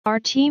Our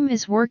team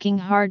is working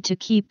hard to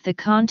keep the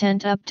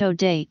content up to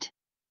date.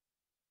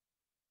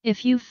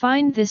 If you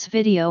find this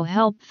video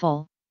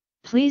helpful,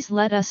 please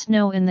let us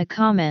know in the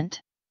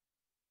comment.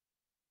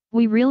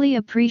 We really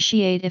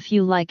appreciate if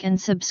you like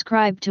and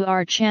subscribe to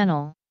our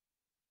channel.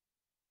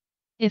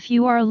 If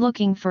you are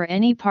looking for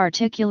any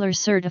particular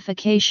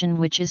certification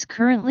which is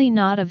currently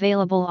not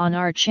available on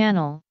our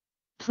channel,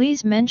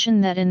 please mention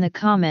that in the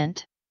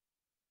comment.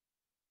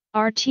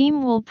 Our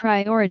team will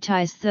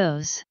prioritize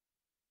those.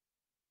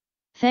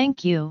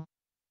 Thank you.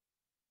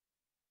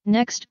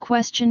 Next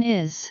question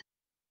is: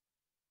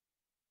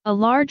 a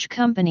large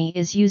company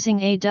is using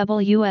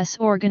AWS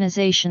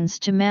organizations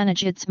to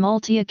manage its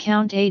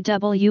multi-account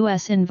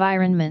AWS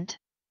environment.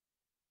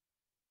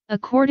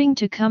 According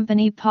to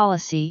company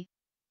policy,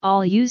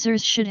 all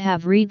users should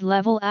have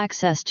read-level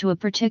access to a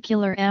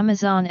particular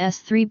Amazon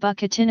S3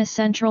 bucket in a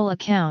central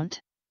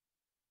account.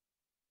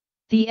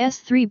 The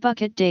S3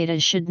 bucket data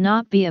should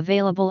not be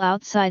available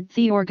outside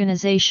the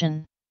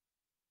organization.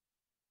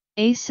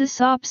 A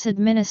SysOps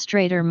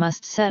administrator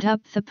must set up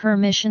the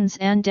permissions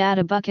and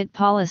data bucket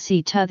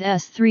policy to the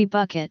S3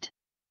 bucket.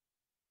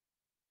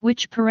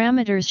 Which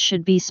parameters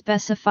should be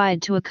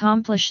specified to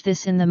accomplish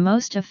this in the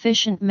most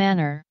efficient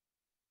manner?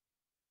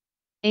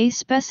 A.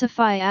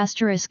 Specify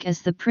asterisk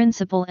as the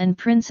principal and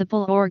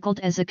principal orgled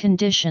as a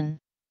condition.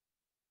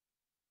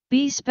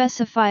 B.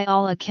 Specify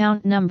all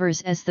account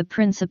numbers as the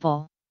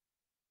principal.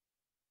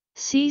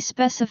 C.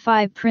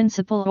 Specify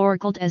principal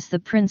orgled as the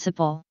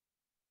principal.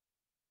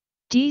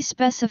 D.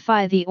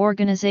 Specify the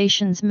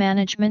organization's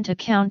management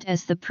account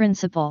as the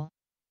principal.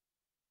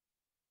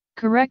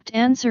 Correct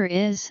answer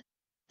is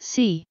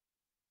C.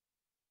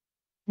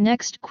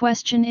 Next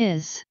question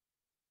is: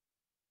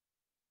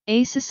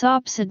 a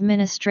SysOps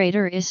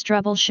administrator is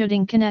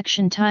troubleshooting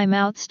connection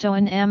timeouts to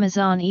an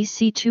Amazon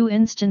EC2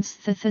 instance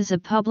that has a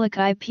public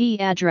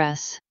IP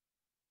address.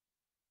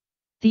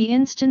 The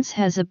instance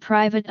has a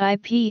private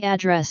IP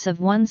address of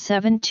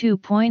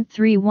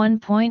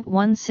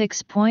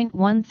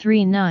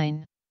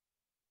 172.31.16.139.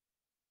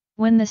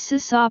 When the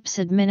SysOps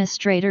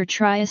administrator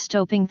tries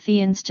stopping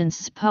the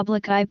instance's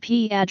public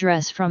IP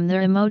address from the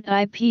remote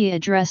IP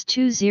address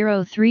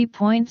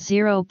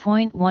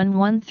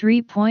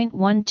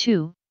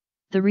 203.0.113.12,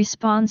 the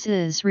response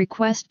is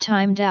request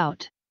timed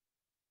out.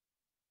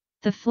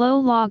 The flow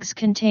logs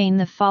contain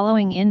the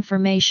following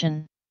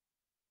information.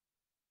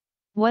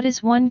 What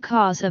is one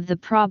cause of the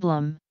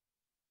problem?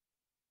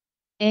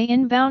 A.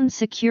 Inbound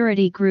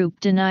security group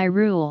deny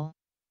rule.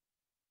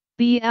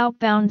 B.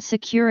 Outbound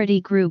security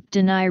group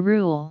deny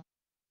rule.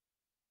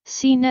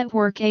 C.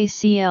 Network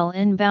ACL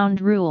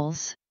inbound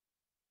rules.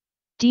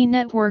 D.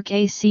 Network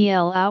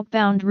ACL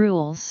outbound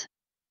rules.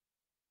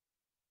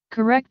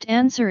 Correct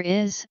answer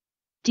is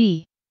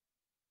D.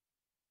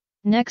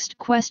 Next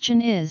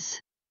question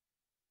is: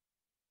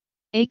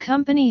 a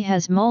company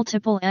has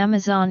multiple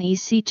Amazon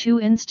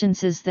EC2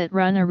 instances that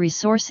run a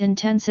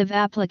resource-intensive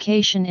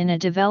application in a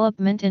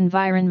development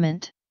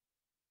environment.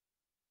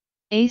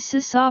 A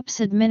SysOps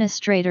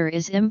administrator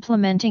is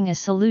implementing a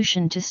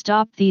solution to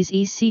stop these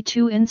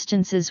EC2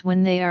 instances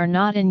when they are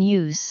not in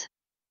use.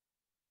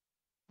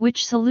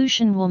 Which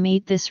solution will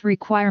meet this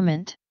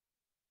requirement?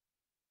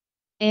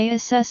 A.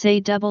 Assess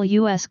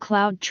AWS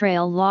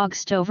CloudTrail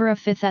logs to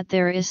verify that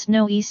there is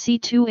no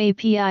EC2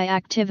 API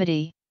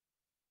activity.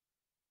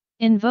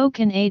 Invoke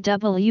an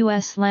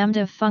AWS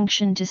Lambda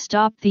function to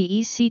stop the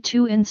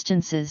EC2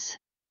 instances.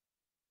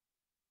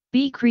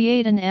 B.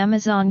 Create an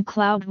Amazon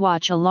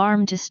CloudWatch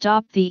alarm to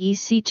stop the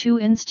EC2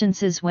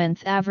 instances when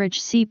the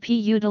average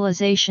CP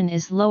utilization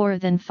is lower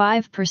than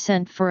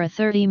 5% for a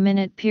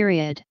 30-minute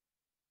period.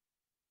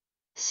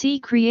 C.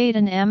 Create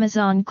an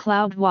Amazon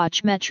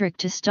CloudWatch metric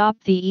to stop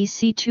the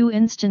EC2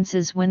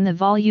 instances when the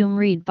volume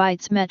read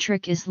bytes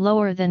metric is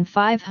lower than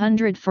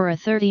 500 for a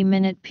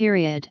 30-minute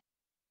period.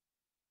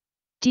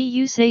 D.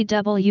 Use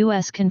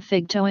AWS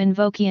config to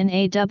invoke an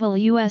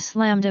AWS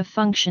Lambda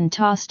function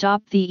to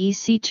stop the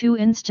EC2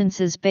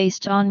 instances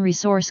based on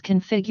resource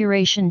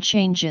configuration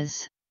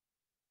changes.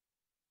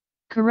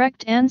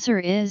 Correct answer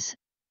is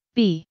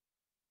B.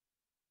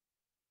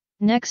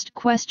 Next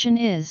question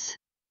is: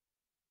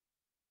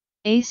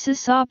 a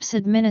SysOps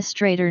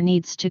administrator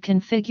needs to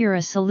configure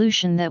a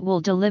solution that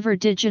will deliver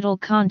digital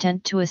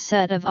content to a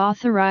set of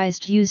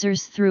authorized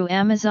users through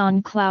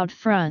Amazon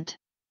CloudFront.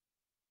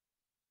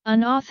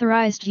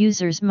 Unauthorized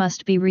users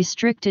must be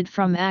restricted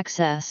from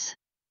access.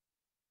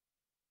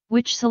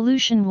 Which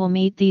solution will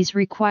meet these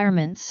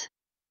requirements?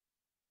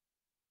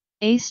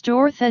 A.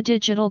 Store the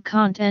digital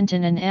content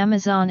in an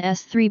Amazon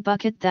S3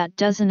 bucket that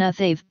doesn't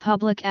have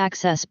public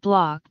access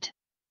blocked.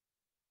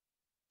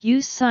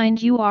 Use signed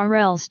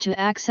URLs to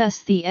access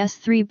the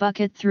S3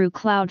 bucket through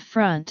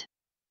CloudFront.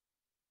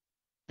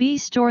 B.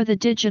 Store the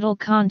digital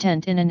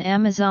content in an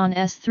Amazon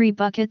S3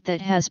 bucket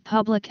that has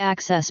public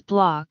access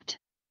blocked.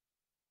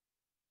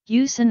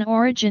 Use an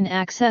Origin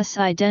Access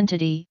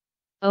Identity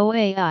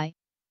 (OAI)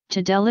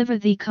 to deliver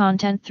the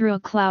content through a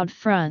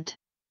CloudFront.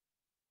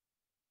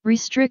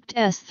 Restrict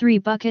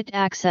S3 bucket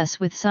access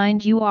with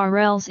signed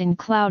URLs in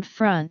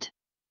CloudFront.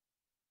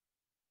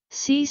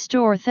 C.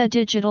 Store the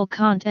digital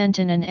content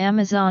in an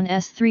Amazon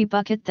S3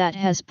 bucket that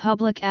has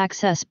public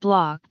access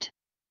blocked.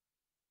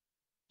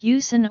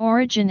 Use an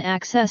Origin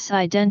Access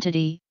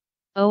Identity,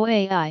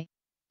 OAI,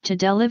 to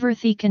deliver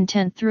the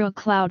content through a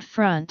cloud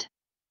front.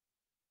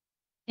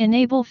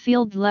 Enable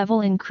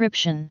field-level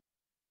encryption.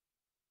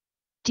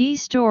 D.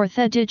 Store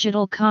the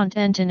digital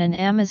content in an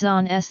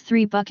Amazon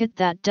S3 bucket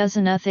that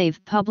doesn't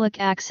have public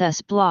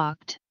access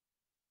blocked.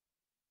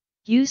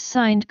 Use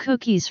signed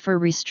cookies for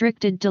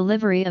restricted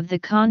delivery of the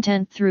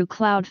content through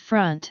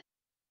CloudFront.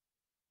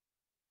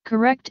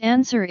 Correct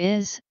answer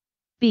is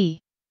B.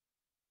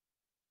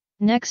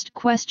 Next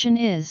question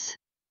is: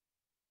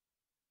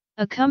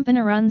 a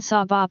company runs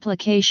SOA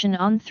application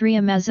on 3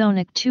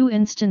 Amazonic 2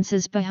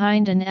 instances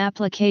behind an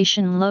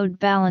application load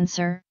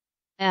balancer,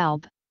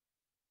 ALB.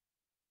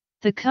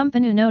 The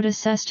company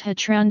noticed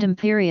at random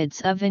periods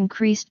of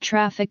increased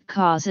traffic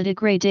cause a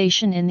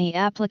degradation in the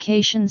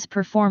application's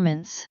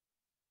performance.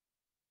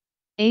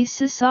 A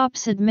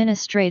SysOps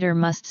administrator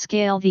must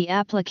scale the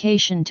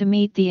application to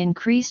meet the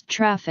increased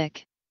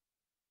traffic.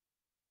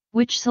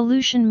 Which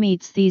solution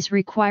meets these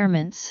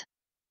requirements?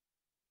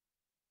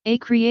 A.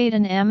 Create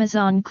an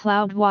Amazon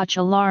CloudWatch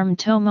alarm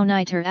to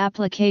monitor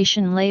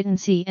application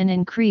latency and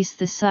increase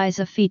the size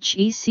of each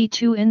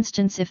EC2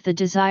 instance if the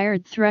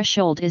desired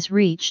threshold is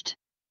reached.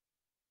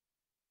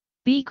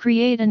 B.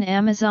 Create an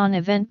Amazon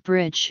Event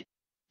Bridge,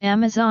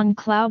 Amazon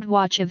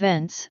CloudWatch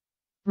events,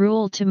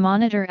 rule to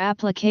monitor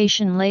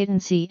application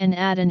latency and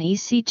add an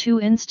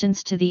EC2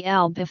 instance to the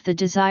ALB if the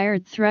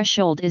desired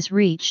threshold is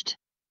reached.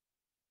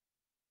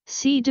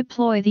 C.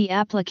 Deploy the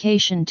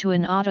application to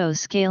an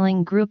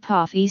auto-scaling group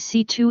of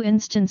EC2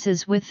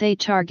 instances with a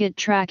target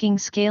tracking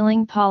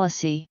scaling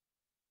policy.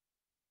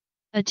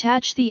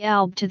 Attach the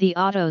ALB to the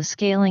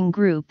auto-scaling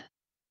group.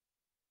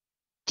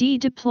 D.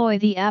 Deploy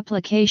the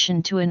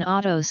application to an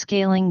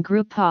auto-scaling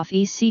group of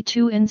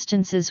EC2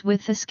 instances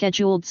with a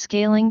scheduled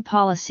scaling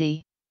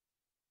policy.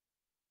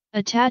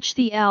 Attach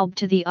the ALB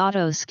to the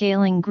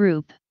auto-scaling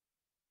group.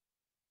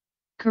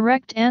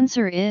 Correct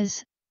answer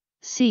is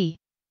C.